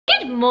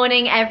Good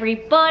morning,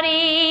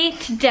 everybody.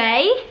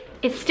 Today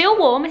it's still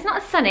warm, it's not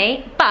as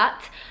sunny, but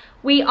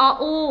we are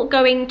all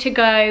going to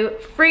go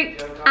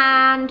fruit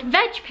and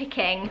veg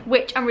picking,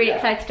 which I'm really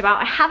excited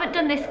about. I haven't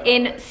done this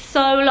in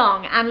so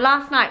long, and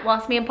last night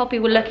whilst me and Poppy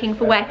were looking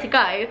for where to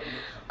go,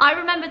 I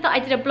remembered that I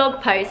did a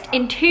blog post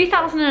in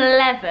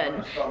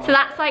 2011, so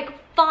that's like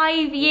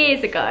 5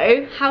 years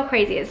ago. How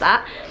crazy is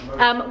that?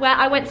 Where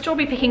I went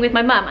strawberry picking with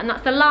my mum, and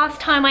that's the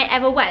last time I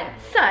ever went.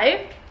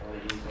 So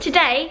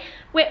today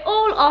we're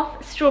all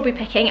off strawberry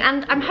picking,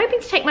 and I'm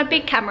hoping to take my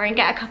big camera and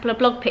get a couple of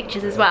blog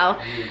pictures as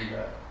well.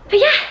 But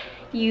yeah,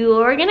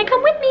 you're gonna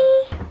come with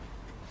me.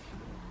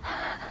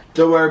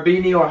 Do I wear a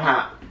beanie or a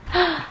hat?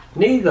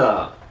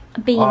 Neither. A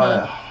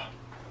beanie.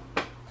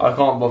 I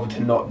can't bother to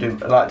not do,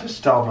 like, to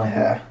style my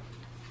hair.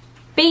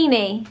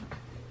 Beanie.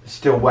 It's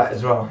still wet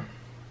as well.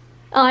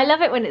 Oh, I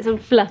love it when it's all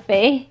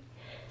fluffy.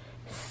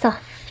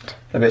 Soft.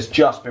 If it's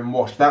just been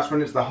washed, that's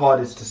when it's the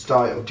hardest to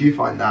style. Do you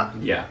find that?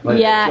 Yeah. Like,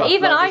 Yeah, just,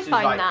 even like, I this is,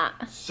 find like,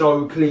 that.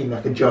 so clean,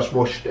 like I just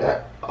washed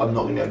it. I'm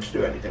not going to be able to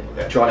do anything with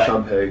it. Dry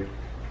shampoo.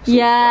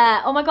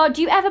 Yeah. Oh my god,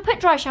 do you ever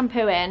put dry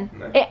shampoo in?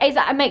 No.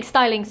 It makes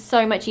styling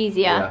so much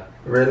easier. Yeah.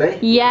 Really?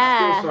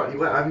 Yeah. It's still slightly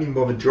wet. I haven't even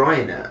bothered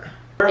drying it.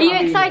 Are you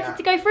excited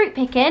to go fruit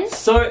picking?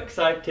 So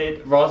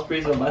excited.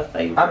 Raspberries are my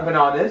favourite. And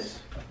bananas.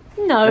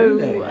 No.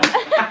 Really?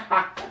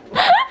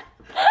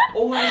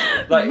 Always,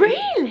 like,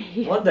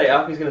 Really? one day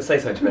Alfie's going to say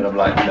something to me and I'm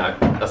like, no,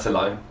 that's a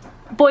lie.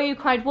 Boy who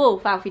cried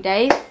wolf, Alfie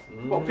days.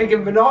 What,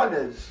 picking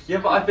bananas? Yeah,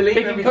 but I believe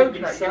Picking everything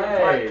you coconut.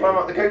 say. Climb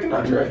up the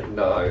coconut tree.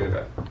 No.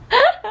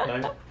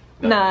 No.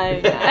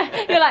 No.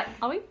 You're like,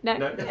 are we? No.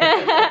 No.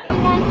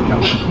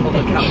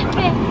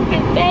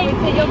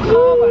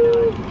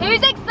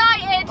 Who's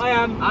excited?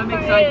 I'm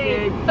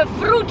excited. For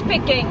fruit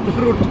picking.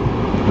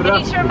 You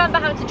need to remember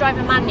how to drive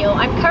a manual.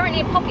 I'm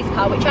currently in Poppy's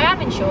car, which I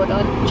am insured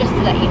on, just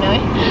to let you know.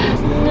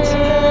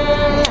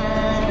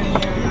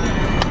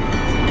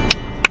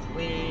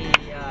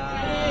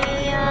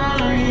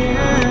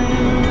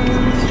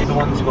 The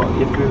one's got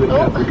you through the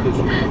careful because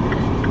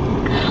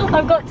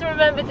I've got to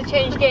remember to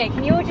change gear.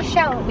 Can you all just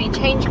shout at me,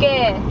 change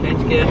gear?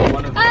 Change gear.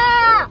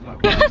 Ah!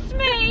 That's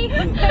me!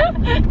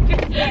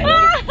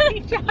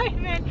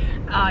 Driving.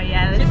 Oh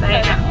yeah, let's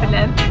say that for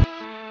them.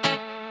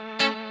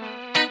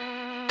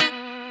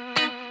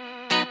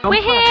 We're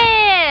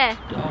here!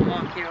 Oh,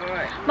 Mark, you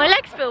alright? My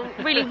legs feel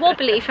really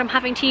wobbly from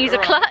having to use a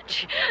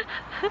clutch.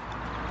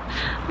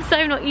 I'm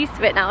so not used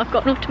to it now. I've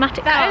got an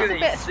automatic car. That is a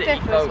bit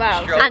stiff as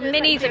well. And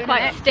minis are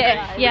quite stiff,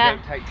 yeah.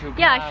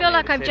 Yeah, I feel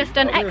like I've just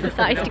done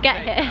exercise to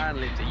get here. I'm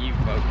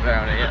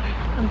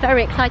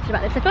very excited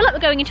about this. I feel like we're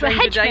going into a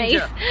hedge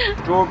maze.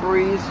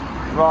 strawberries,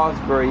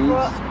 raspberries, and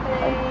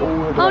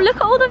all of Oh, look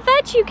at all the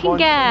veg you can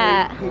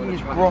get.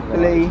 Peas,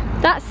 broccoli.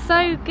 That's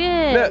so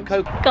good. Look,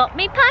 Coke. Got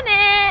me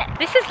punnet.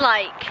 This is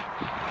like,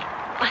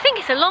 I think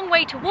it's a long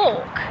way to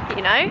walk,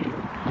 you know?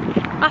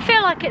 I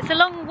feel like it's a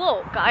long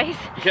walk, guys.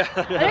 Yeah.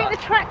 I think the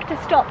tractor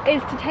stop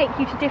is to take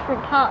you to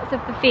different parts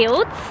of the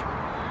fields.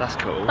 That's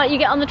cool. Like you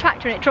get on the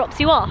tractor and it drops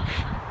you off.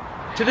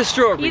 To the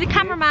strawberry. You the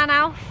cameraman,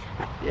 Alf?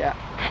 Yeah.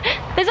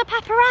 There's a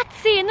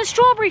paparazzi in the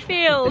strawberry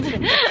field.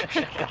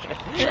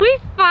 We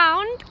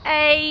found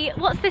a,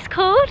 what's this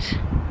called?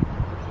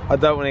 I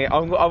don't want to.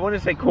 I want to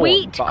say corn,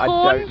 Wheat, but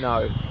corn. I don't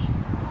know.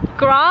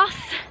 Grass.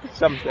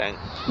 Something.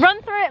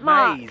 Run through it,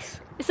 Mark. Maze.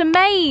 It's a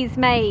maze.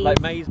 Like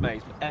maze.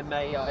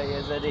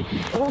 M-A-I-Z-E.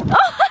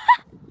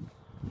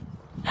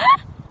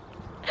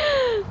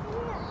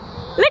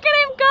 Look at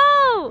him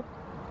go!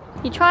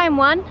 You trying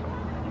one?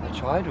 I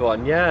tried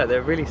one, yeah,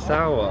 they're really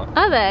sour.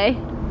 Are they?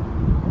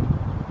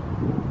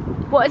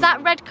 What is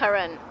that, red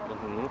currant?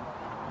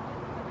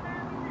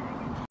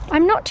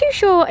 I'm not too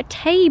sure what a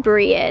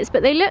tayberry is,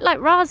 but they look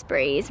like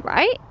raspberries,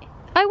 right?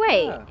 Oh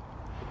wait, Yeah.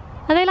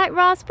 Are they like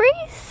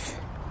raspberries?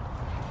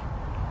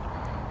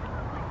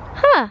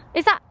 Huh,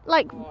 is that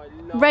like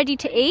ready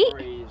to eat?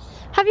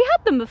 Have you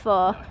had them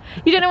before?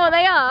 You don't know what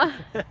they are?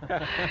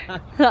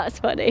 That's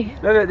funny.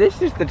 No,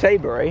 this is the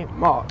tayberry.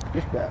 Mark,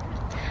 this bit.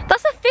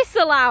 That's a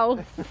thistle,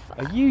 Alf.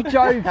 Are you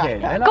joking?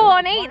 Go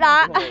on, eat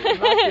that.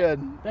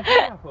 Imagine. They're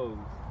pineapples.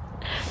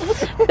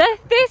 They're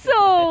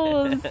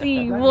thistles,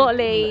 you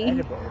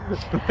Wally.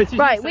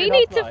 Right, we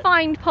need to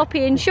find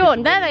Poppy and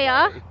Sean. There they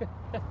are.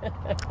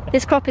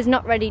 This crop is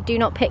not ready, do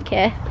not pick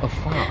here. Oh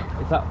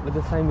fuck, is that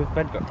the same with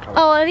bedrock?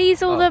 Oh, are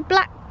these all the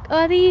black,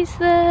 are these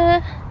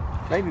the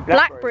Maybe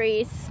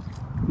blackberries?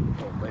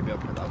 Oh, maybe I'll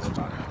put that one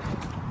back.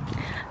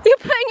 You're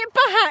putting it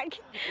back!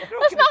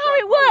 That's not how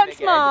it works,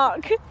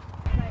 Mark!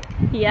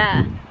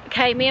 Yeah.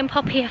 Okay, me and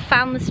Poppy have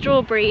found the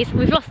strawberries.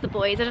 We've lost the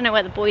boys, I don't know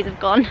where the boys have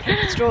gone.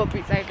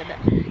 Strawberries over there.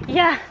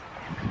 Yeah.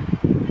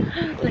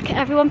 Look at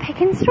everyone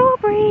picking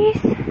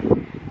strawberries.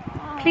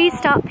 Please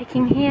start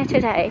picking here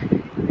today.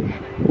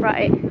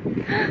 Right.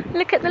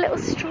 Look at the little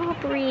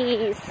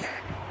strawberries.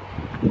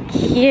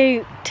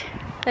 Cute.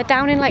 They're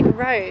down in like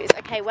rows.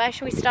 Okay, where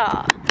should we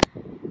start?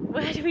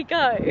 Where do we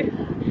go?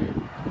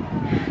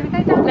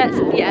 Let's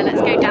go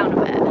down a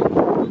bit.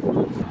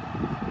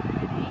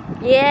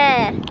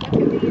 Yeah.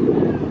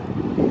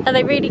 Are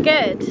they really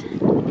good?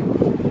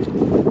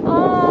 Oh,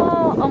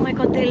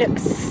 They look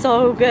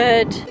so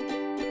good.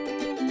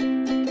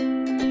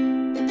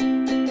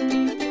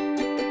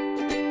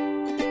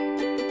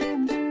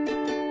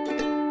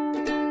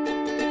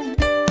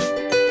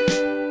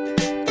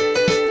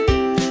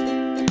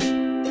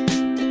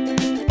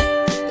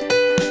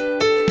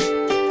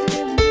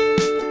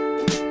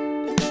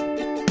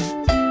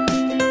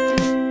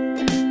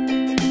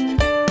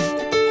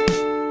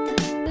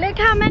 Look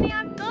how many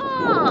I've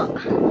got.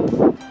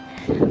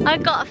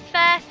 I've got a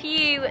fair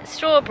few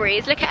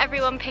strawberries. Look at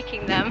everyone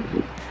picking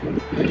them.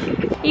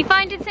 You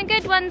finding some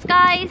good ones,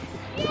 guys?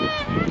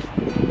 Yeah.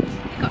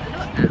 You've got a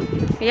lot now.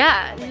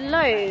 Yeah,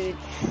 loads.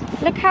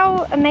 Look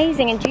how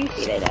amazing and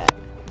juicy they look.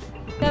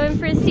 Going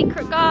for a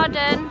secret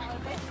garden.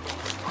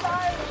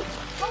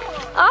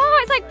 Oh,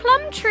 it's like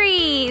plum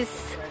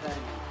trees.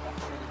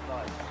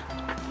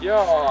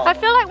 Yeah. I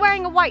feel like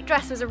wearing a white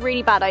dress was a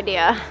really bad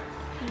idea.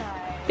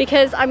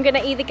 Because I'm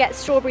gonna either get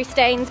strawberry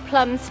stains,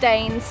 plum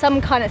stains, some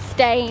kind of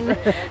stain.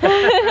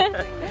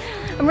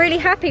 I'm really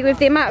happy with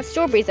the amount of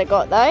strawberries I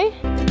got though.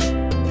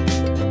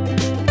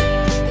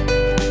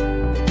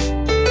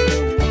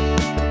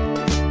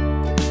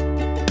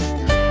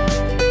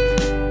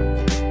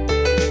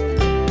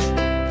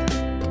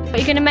 What are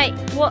you gonna make?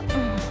 What?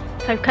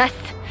 Focus.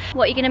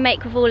 What are you gonna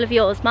make with all of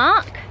yours,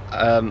 Mark?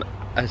 A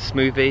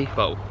smoothie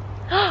bowl.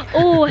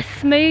 Oh, a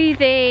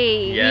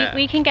smoothie. Yeah.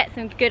 We can get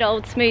some good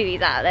old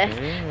smoothies out of this.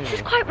 This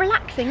is quite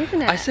relaxing,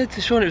 isn't it? I said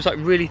to Sean it was like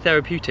really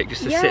therapeutic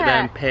just to sit there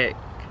and pick.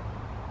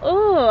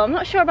 Oh, I'm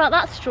not sure about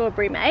that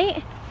strawberry,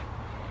 mate.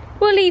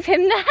 We'll leave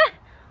him there.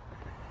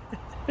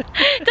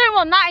 Don't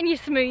want that in your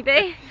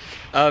smoothie.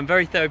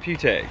 Very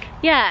therapeutic.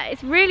 Yeah,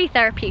 it's really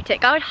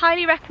therapeutic. I would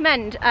highly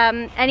recommend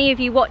any of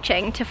you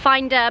watching to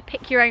find a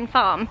pick your own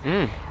farm.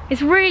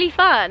 It's really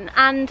fun,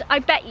 and I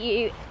bet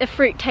you the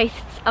fruit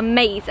tastes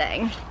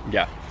amazing.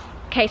 Yeah.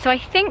 Okay, so I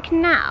think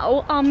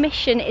now our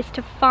mission is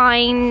to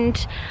find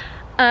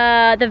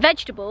the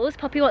vegetables.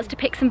 Poppy wants to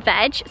pick some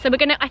veg, so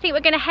I think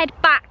we're gonna head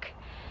back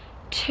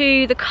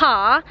to the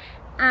car,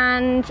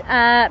 and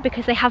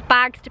because they have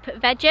bags to put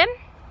veg in.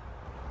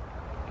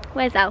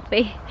 Where's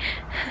Alfie?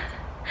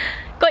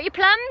 Got your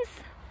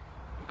plums?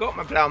 Got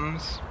my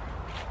plums.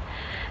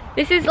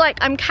 This is like,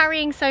 I'm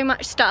carrying so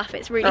much stuff,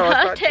 it's really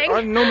hurting.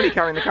 I'm normally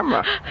carrying the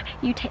camera.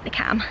 You take the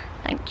cam,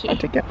 thank you. I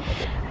take it.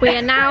 We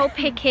are now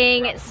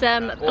picking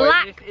some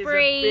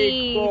blackberries.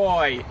 Big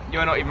boy.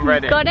 You're not even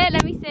ready. Got it,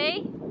 let me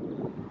see.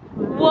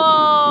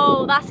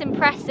 Whoa, that's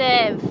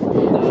impressive.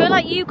 I feel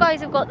like you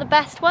guys have got the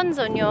best ones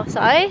on your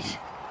side.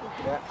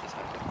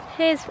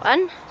 Here's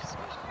one.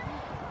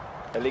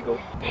 Illegal.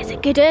 There's a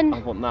good one. I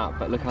want that,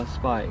 but look how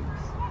spikes.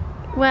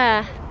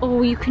 Where?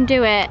 Oh, you can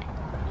do it.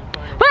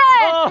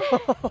 Where?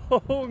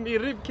 Oh, me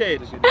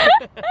ribcage.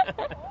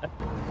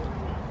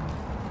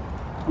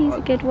 He's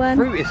a good one.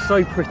 Fruit is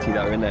so pretty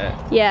though, isn't it?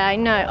 Yeah, I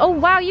know. Oh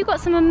wow, you got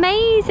some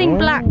amazing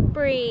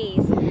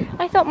blackberries.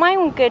 I thought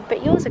mine were good,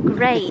 but yours are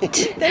great.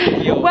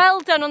 Thank you. Well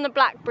done on the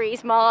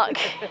blackberries, Mark.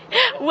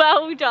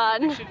 Well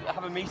done. We should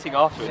have a meeting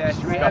afterwards.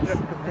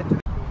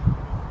 Yes,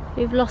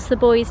 We've lost the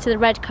boys to the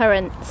red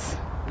currants.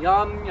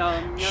 Yum,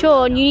 yum,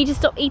 Sean, you need to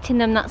stop eating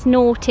them. That's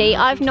naughty.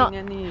 I've not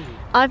eaten.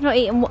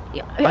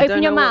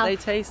 Open your mouth. What they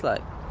taste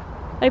like.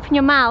 Open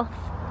your mouth.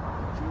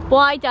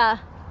 Wider.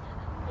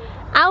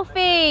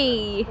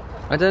 Alfie.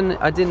 I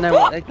didn't know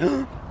what they.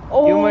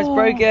 Oh. You almost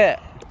broke it.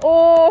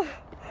 Oh.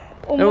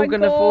 Oh They're my all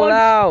gonna God. fall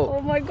out.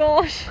 Oh my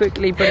gosh.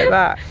 Quickly put it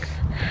back.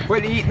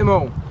 Wait, you eat them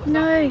all.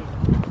 No.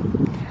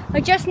 I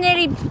just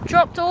nearly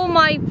dropped all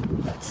my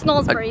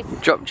snozzberries.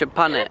 I dropped your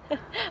punnet.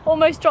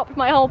 Almost dropped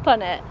my whole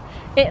punnet.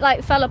 It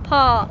like fell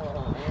apart.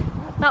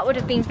 That would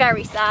have been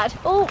very sad.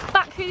 Oh,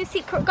 back through the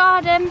secret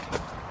garden.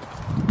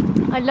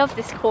 I love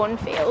this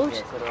cornfield.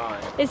 Yeah, so do I.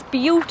 It's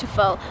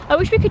beautiful. I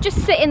wish we could just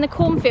sit in the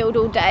cornfield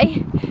all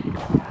day,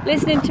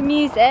 listening to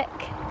music.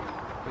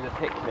 With a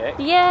picnic.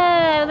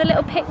 Yeah, with a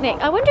little picnic.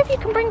 I wonder if you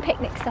can bring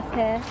picnic stuff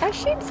here. I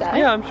assume so.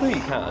 Yeah, I'm sure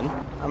you can.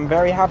 I'm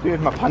very happy with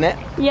my punnet.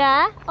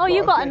 Yeah? Oh,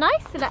 you got a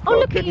nice select. Oh, got a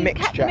look good at you, kept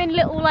mixture. them in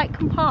little like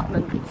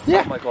compartments.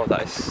 Yeah. Oh my God,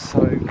 that is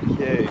so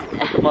cute.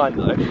 Look at mine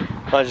though.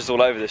 Mine's just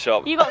all over the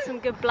shop. You got some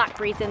good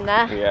blackberries in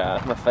there.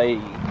 Yeah, my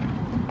fave.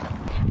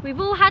 We've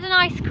all had an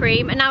ice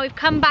cream and now we've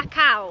come back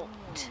out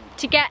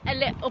to get a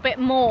little bit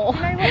more.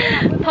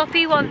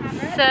 Poppy wants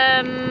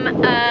some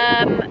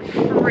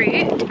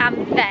fruit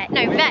and veg.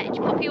 No, veg.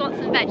 Poppy wants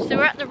some veg. So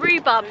we're at the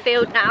rhubarb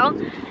field now.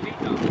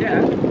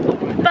 Yeah.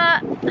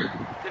 But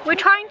we're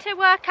trying to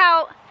work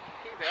out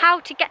how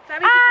to get...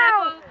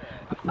 Ow!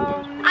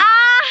 Oh no.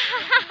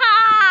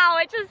 Ow!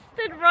 I just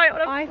stood right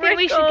on a I think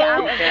we should get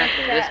out of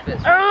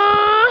this.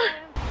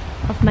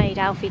 I've made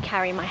Alfie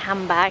carry my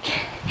handbag.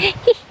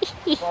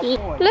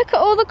 Look at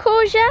all the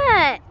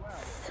courgettes.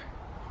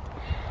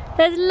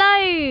 There's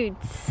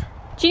loads.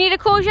 Do you need a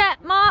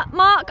courgette, Mark?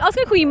 I was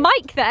going to call you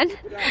Mike then.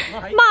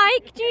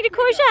 Mike, do you need a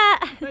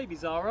courgette? Maybe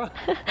Zara.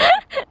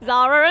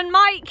 Zara and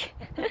Mike.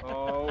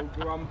 Oh,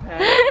 grumpy.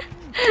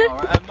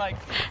 Zara and Mike.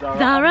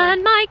 Zara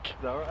and Mike.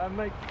 Zara and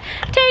Mike.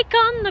 Take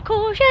on the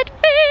courgette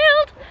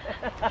field.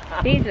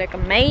 These look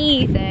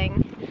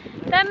amazing.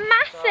 They're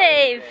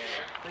massive.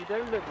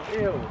 don't look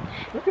real.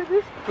 Look at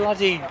this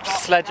bloody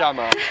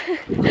sledgehammer.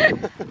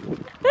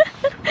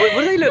 What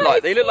do they look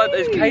like? They look like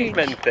those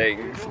cavemen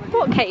things.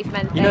 What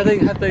cavemen things? You know they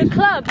have those... The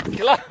clubs.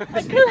 Clubs. The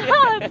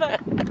club.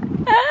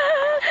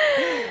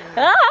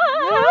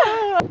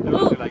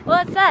 Ooh,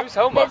 what's that?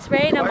 It's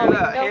rain. I'm on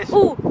the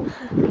Ooh.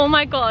 Oh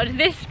my god,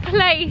 this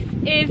place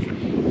is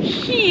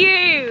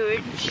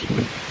huge.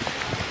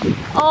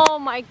 Oh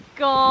my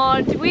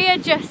god, we are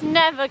just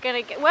never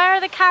gonna get... Where are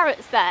the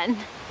carrots then?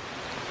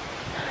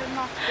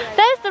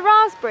 There's the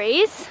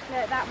raspberries.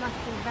 Look, that must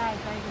be veg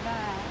over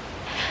there.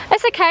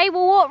 It's okay,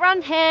 we'll walk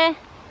around here.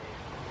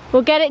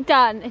 We'll get it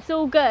done. It's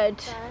all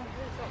good.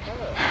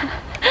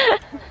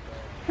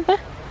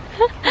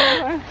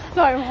 So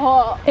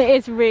hot. It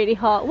is really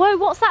hot. Whoa,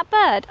 what's that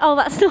bird? Oh,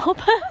 that's not a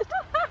bird.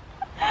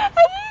 Are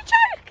you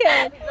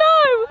joking?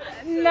 No.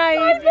 No,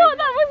 I thought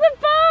that was a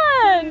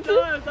bird.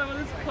 No, that was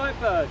a kite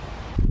bird.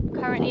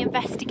 Currently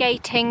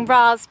investigating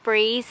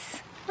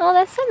raspberries. Oh,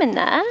 there's some in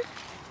there.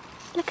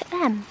 Look at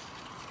them.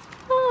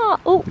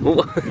 Oh,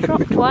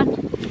 dropped one.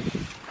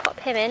 Pop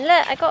him in.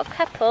 Look, I got a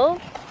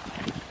couple.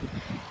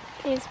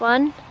 Here's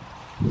one.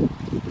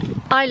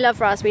 I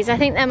love raspberries. I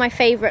think they're my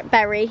favourite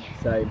berry.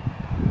 Same.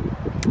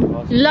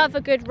 Love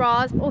a good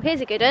raspberry. Oh,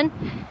 here's a good one.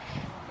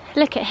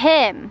 Look at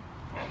him.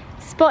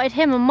 Spotted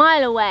him a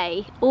mile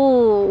away.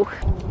 Oh,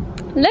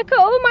 look at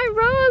all my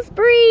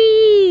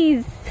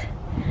raspberries.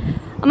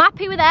 I'm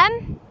happy with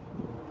them.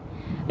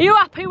 Are you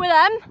happy with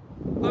them?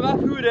 I'm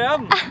happy with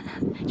them.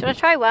 Do you want to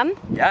try one?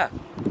 Yeah.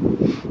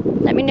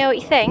 Let me know what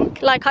you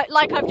think. Like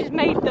I've just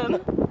made them.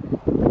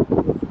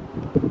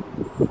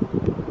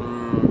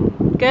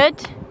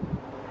 Good?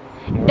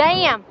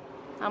 Damn.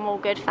 I'm all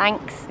good,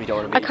 thanks. We don't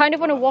want to I kind of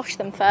want to wash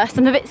them first.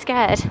 I'm a bit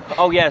scared.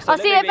 Oh yes. I'll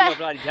see if I'll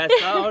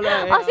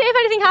see if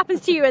anything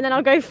happens to you and then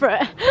I'll go for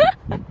it.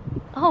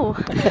 Oh.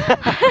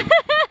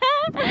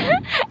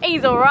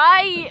 He's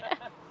alright.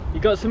 You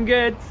got some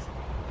goods.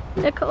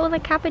 Look at all the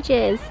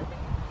cabbages.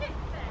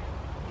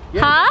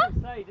 Yeah, Huh?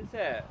 say, does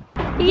it?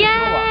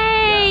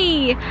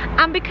 Yay!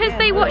 And because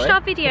they watched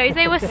our videos,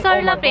 they were so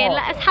lovely and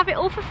let us have it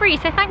all for free.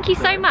 So thank you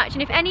so much.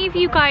 And if any of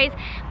you guys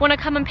want to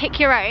come and pick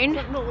your own,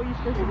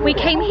 we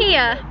came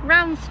here,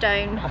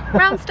 Roundstone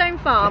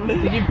Farm.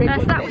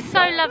 That was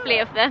so lovely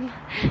of them.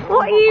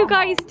 What are you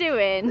guys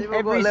doing?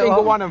 Every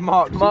single one of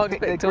Mark's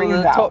picked all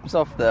the tops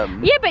off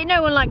them. Yeah, but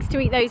no one likes to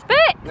eat those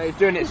bits. No, he's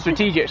doing it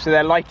strategic so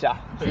they're lighter.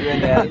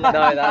 Yeah, no,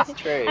 that's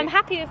true. I'm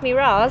happy with me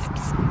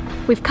rasps.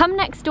 We've come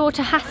next door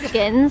to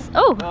Haskins.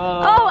 Oh,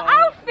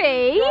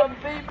 Alfie!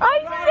 I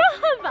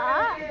saw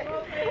that.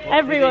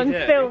 Everyone's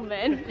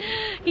filming.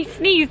 He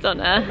sneezed on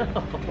her.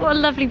 What a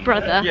lovely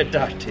brother. You're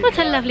dirty. What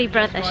a lovely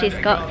brother she's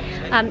got.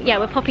 Yeah,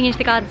 we're popping into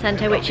the garden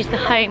centre, which is the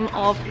home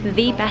of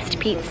the best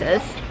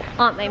pizzas.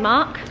 Aren't they,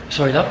 Mark?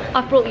 Sorry, love?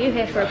 I've brought you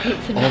here for a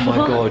pizza before. Oh my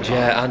god,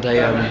 yeah, and a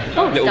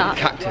little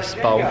cactus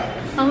bowl.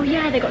 Oh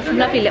yeah, they got some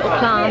lovely little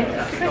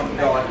plants.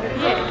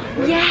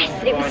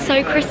 Yes, it was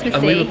so Christmassy.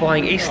 And we were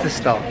buying Easter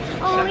stuff.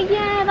 Oh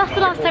yeah, that's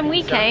the last time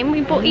we came.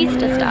 We bought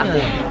Easter stuff.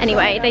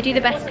 Anyway, they do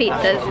the best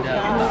pizzas,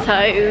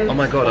 so oh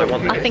my god, I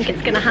want this. I think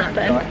it's gonna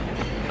happen.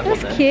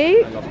 That's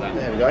cute.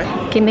 There we go.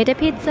 Give me the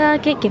pizza,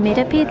 give me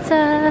the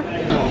pizza.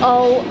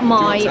 Oh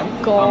my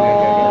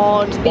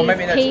god, these Or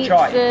maybe that's a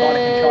try.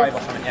 pizzas. Or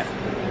something, yeah.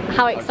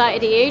 How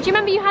excited are you? Do you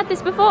remember you had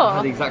this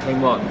before? The exact same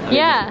one. And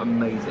Yeah. It was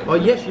amazing. Oh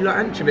yes, you like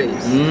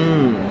anchovies.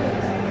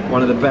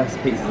 One of the best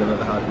pizzas I've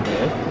ever had from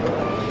here.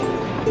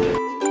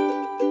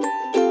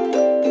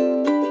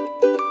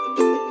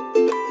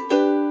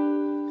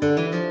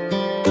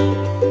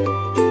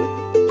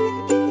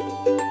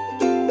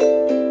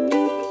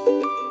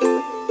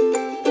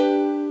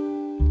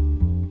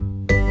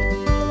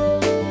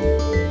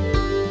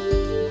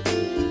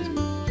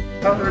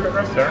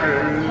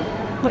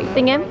 What are you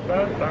thinking?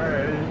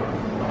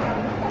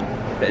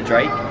 Bit of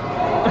Drake.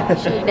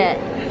 Shake that,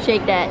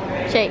 shake that,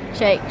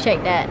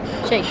 shake that,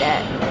 shake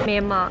that. Me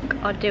and Mark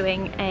are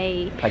doing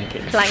a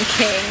planking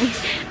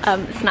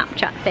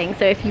Snapchat thing.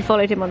 So if you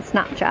followed him on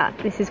Snapchat,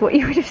 this is what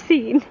you would have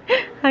seen.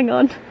 Hang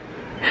on.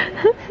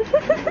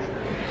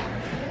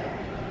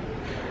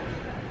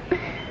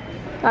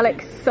 That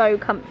looks so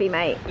comfy,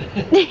 mate.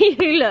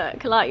 You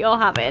look like you're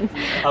having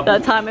the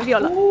time of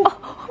your life. Oh.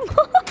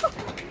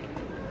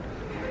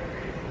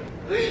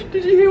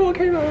 Did you hear what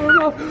came out of my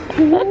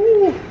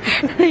mouth?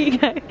 There you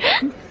go.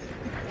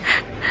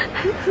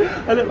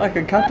 I look like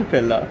a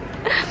caterpillar.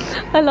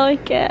 I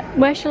like it.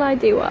 Where shall I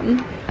do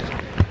one?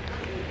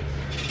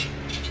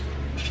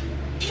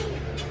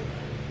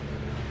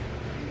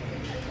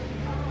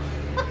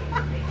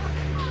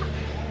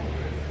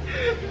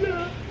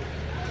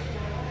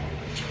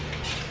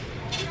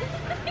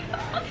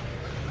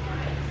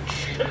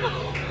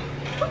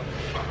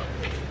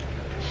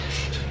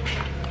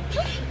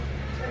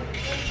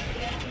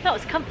 That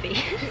was comfy.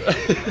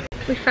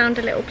 We found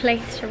a little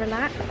place to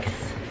relax.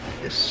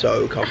 It's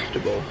so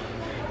comfortable.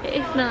 It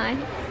is nice.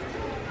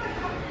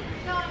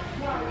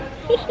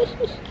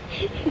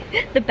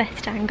 The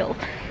best angle.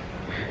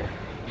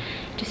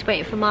 Just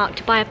waiting for Mark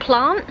to buy a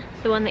plant,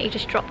 the one that he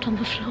just dropped on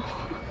the floor.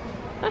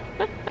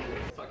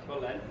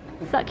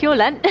 Suck your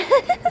lent.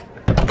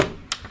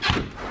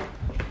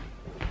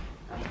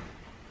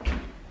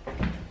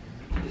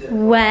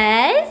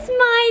 Where's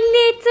my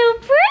little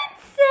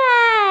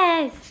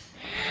princess?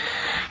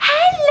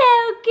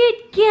 Hello, good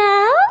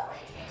girl.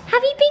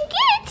 Have you been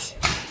good?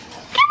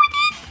 Come on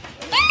in.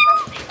 Hello,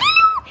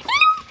 hello,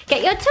 hello.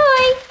 Get your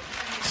toy.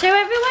 Show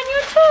everyone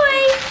your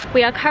toy.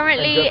 We are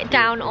currently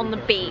down on the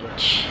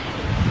beach.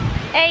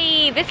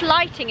 Hey, this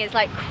lighting is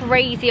like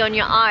crazy on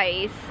your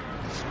eyes.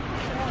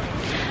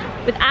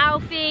 With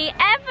Alfie,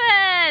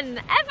 Evan!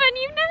 Evan,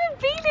 you've never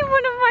been in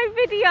one of my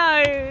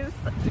videos.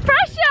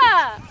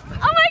 Pressure!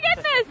 Oh my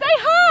goodness, say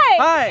hi!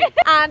 Hi!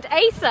 And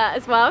Asa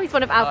as well, he's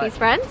one of Alfie's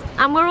friends.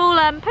 And we're all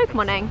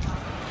Pokemoning.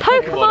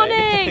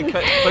 Pokemoning!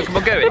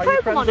 Pokemon going.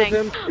 We're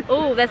Pokemoning.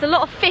 Oh, there's a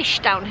lot of fish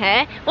down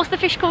here. What's the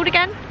fish called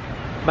again?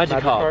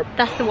 Magikarp.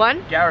 That's the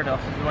one. Gyarados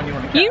is the one you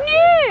want to get. You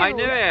knew! I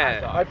knew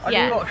it.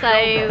 Yeah,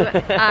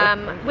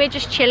 so we're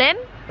just chilling.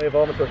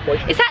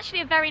 It's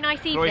actually a very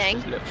nice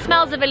evening.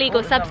 Smells of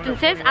illegal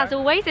substances, as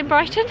always, in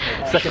Brighton.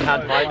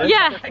 Second-hand violence.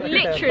 Yeah,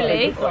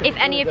 literally. If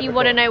any of you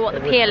want to know what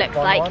the pier looks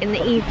like in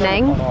the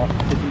evening.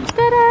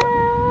 Ta-da!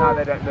 No,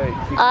 they don't do.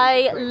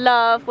 I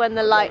love when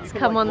the lights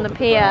come on the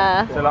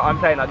pier. So like, I'm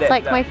playing like this. It's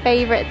like my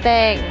favourite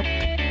thing.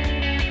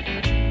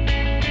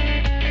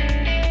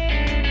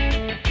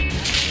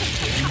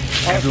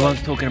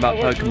 Everyone's talking about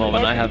Pokemon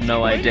and I have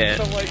no idea.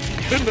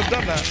 Couldn't have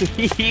done that.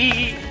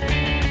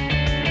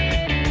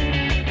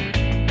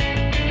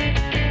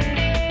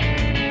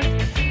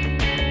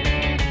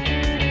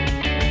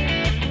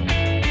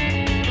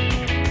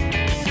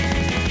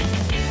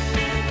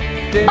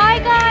 Bye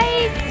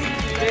guys!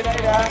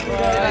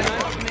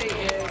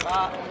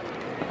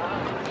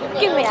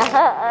 Give me a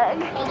hug.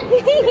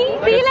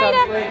 See you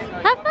later.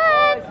 Have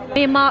fun.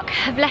 Me and Mark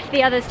have left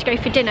the others to go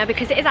for dinner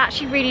because it is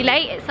actually really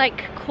late. It's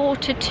like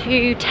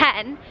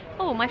 10:15.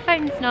 Oh, my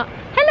phone's not.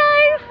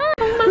 Hello.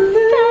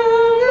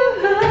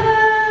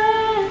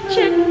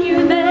 Imagine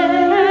you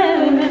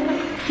there,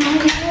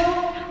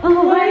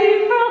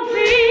 away from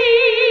me.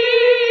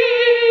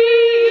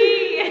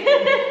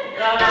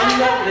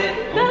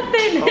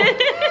 Nothing.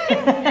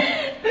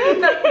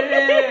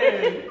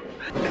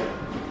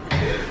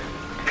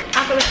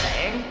 As I was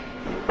saying,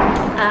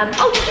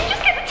 oh, did you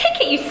just get the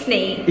ticket, you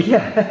sneak?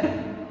 Yeah.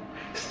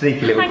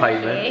 Sneaky little Thank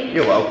payment. you.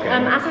 You're welcome.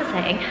 As I was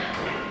saying,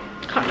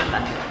 can't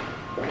remember.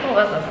 What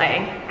was I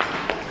saying?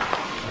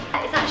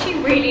 It's actually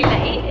really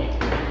late,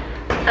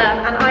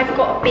 and I've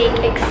got a big,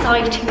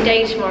 exciting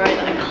day tomorrow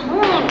that I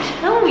can't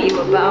tell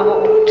you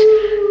about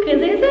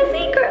because it's a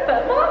secret,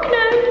 but Mark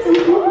knows.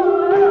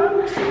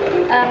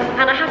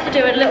 And I have to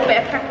do a little bit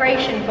of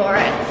preparation for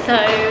it, so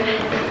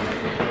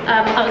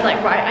I was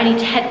like, right, I need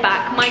to head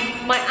back. My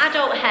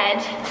adult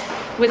head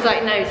was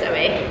like, no,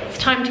 Zoe, it's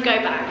time to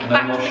go back.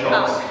 Back to the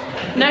car.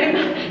 No,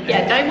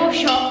 yeah, no more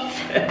shots.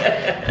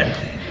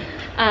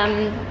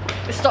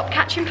 Stop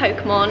catching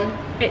Pokemon.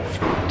 It's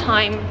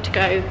time to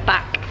go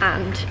back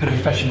and...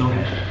 Professional.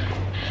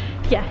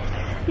 Yes.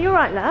 You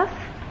alright, love?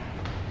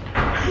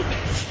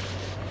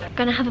 I'm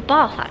gonna have a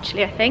bath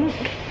actually, I think.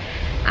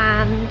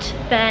 And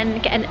then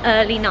get an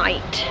early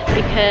night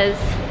because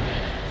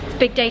it's a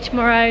big day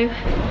tomorrow.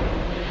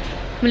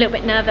 I'm a little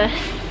bit nervous.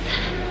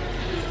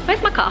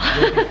 Where's my car?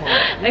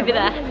 Over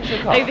there.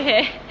 Over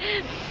here.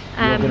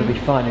 You're going to be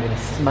fine, you're going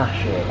to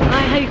smash it.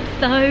 I hope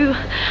so.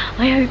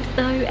 I hope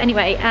so.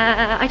 Anyway,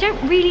 I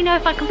don't really know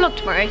if I can vlog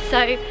tomorrow,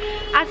 so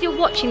as you're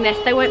watching this,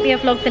 there won't be a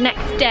vlog the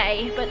next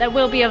day, but there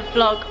will be a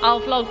vlog.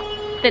 I'll vlog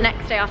the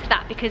next day after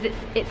that because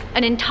it's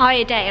an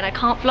entire day and I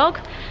can't vlog.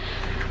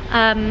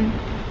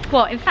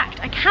 Well, in fact,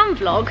 I can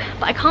vlog,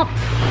 but I can't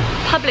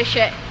publish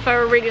it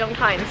for a really long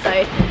time,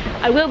 so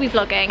I will be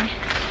vlogging.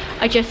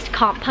 I just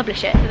can't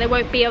publish it, so there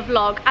won't be a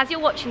vlog. As you're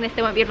watching this,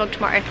 there won't be a vlog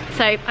tomorrow,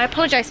 so I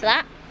apologise for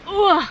that.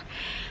 Ooh,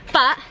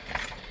 but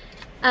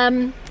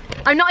I'm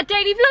not a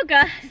daily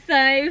vlogger,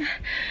 so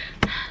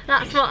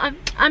that's what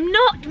I'm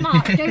not,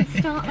 Mark. Don't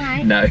start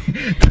that. No,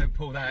 don't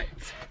pull that.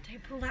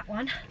 Don't pull that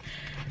one.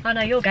 I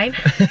know your game.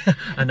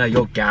 I know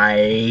your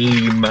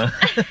game.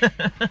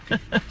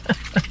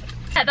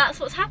 Yeah, that's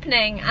what's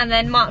happening. And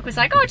then Mark was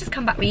like, oh, I'll just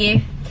come back with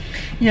you.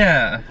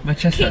 Yeah, my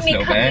chest hurts a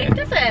little bit.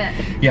 Does it?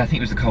 Yeah, I think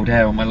it was the cold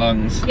air on my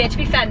lungs. Yeah, to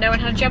be fair, no one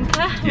had a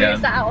jumper. We Yeah.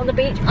 were sat out on the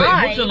beach. But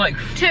I it wasn't like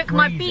took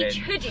my freezing. beach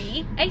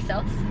hoodie,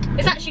 ASOS.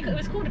 It's actually, it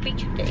was called a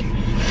beach hoodie.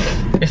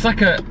 It's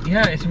like a,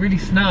 yeah, it's really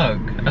snug.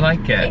 I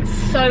like it.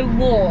 It's so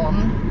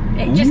warm.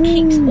 It just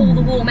keeps all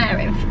the warm air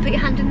in. Put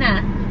your hand in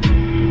there.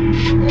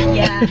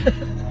 Yeah.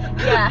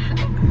 Yeah.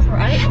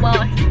 Right, well,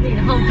 I need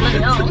a whole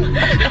bloody arm.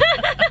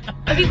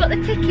 Have you got the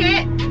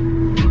ticket?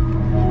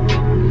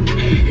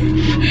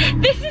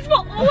 This is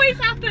what always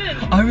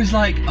happens. I was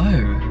like,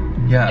 oh,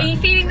 yeah. Are you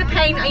feeling the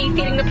pain? Are you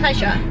feeling the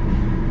pleasure?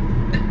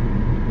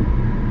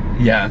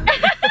 Yeah.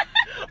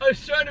 I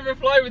was trying to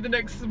reply with the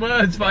next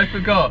words, but I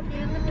forgot.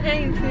 Feeling the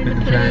pain, feeling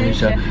the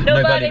pleasure.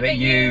 Nobody but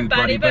you,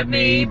 body but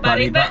me,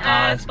 body but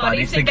us,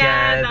 bodies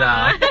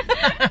together.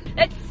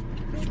 Let's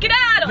get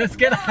out. Let's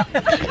get out.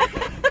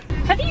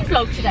 Have you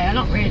vlogged today or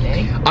not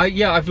really?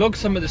 Yeah, I vlogged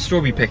some of the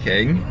strawberry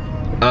picking.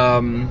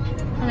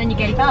 And then you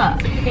gave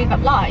up. You gave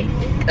up life.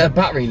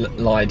 Battery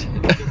lied.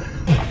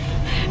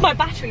 My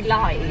battery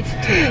lied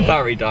to me.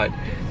 Battery died.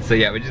 So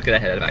yeah, we're just gonna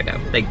head back now.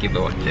 Thank you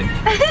for watching.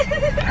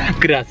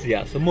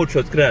 Gracias.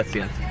 Muchas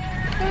gracias.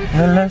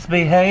 Let's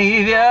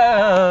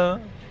behavior.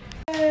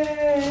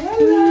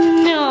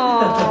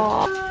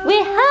 No.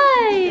 We're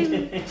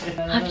home.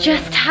 I've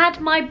just had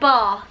my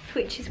bath,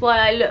 which is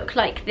why I look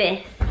like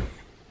this.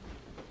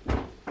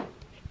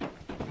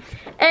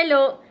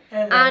 Hello.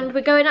 And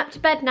we're going up to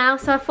bed now,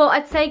 so I thought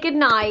I'd say good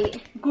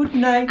night. Good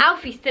night.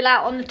 Alfie's still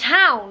out on the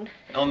town.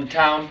 On the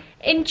town.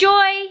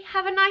 Enjoy,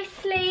 have a nice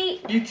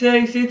sleep. You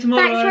too, see you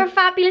tomorrow. Thanks for a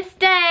fabulous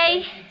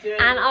day.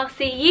 And I'll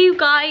see you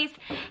guys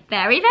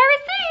very, very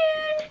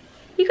soon.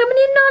 You coming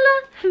in,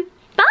 Nala?